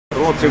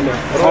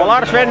Well,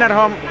 Lars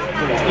Wennerholm,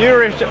 you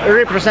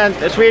represent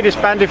the Swedish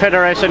Bandy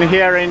Federation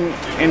here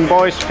in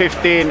Boys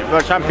 15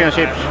 World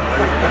Championships.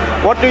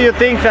 What do you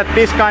think that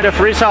this kind of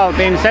result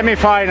in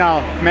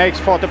semi-final makes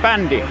for the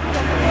bandy?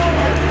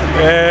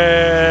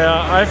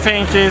 I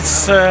think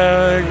it's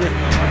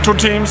two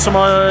teams who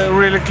are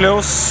really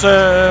close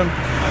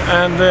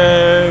and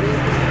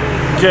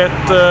get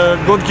a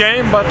good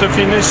game, but the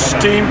Finnish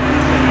team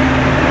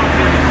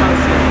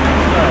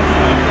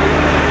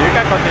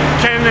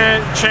can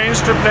change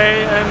the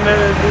play and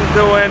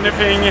do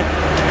anything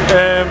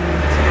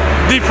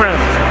different.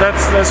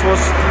 That's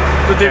what's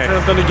the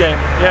difference in the game.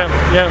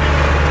 Yeah.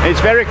 It's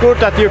very good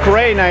that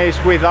Ukraine is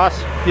with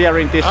us here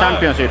in this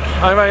championships.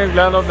 I'm very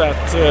glad of that.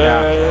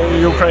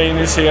 Ukraine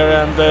is here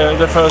and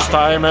the first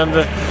time, and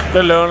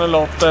they learn a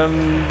lot,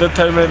 and they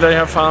tell me they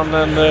have fun,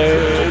 and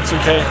it's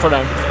okay for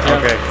them.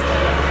 Okay.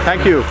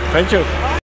 Thank you. Thank you.